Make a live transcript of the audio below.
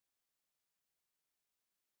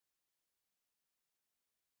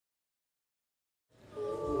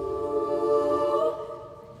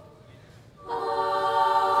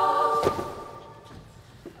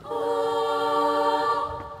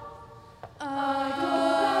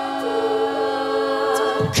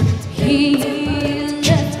He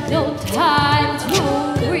left no time to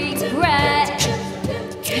regret,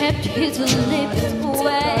 kept his lips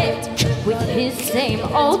wet with his same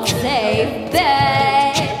old safe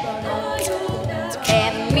bet.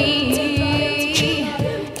 And me,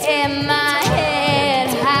 and my head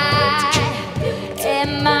high,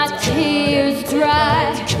 and my tears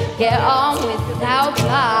dry, get on without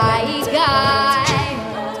my guy.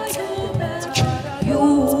 You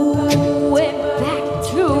went back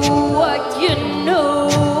to what you knew,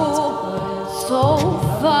 so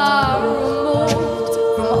far removed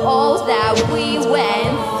from all that we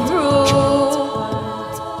went through.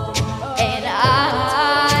 And I,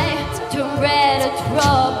 to read a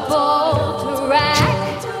troubled rack,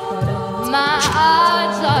 my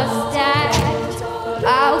odds are stacked,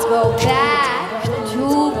 I'll go back to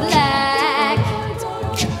black.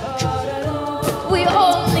 We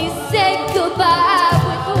only said goodbye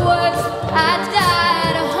with words, I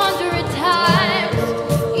died 100 times.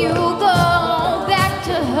 You go back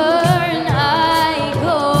to her and I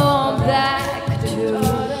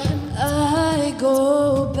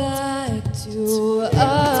go back to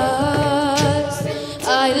us.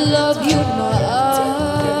 I love you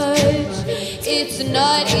much, it's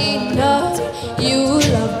not enough. You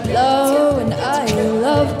love blow and I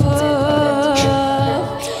love puff.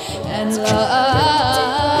 And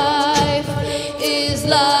life is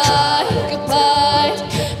like a pie,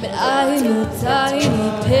 but I'm a tiny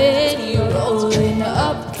penny rolling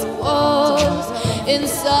up the walls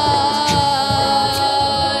inside.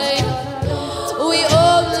 We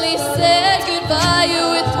only said goodbye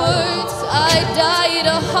with words, I died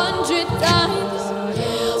 100 times.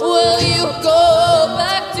 Will you go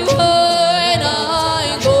back to her and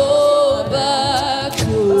I go back to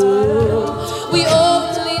her? We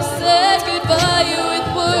only said goodbye with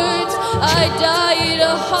words, I died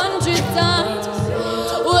 100 times.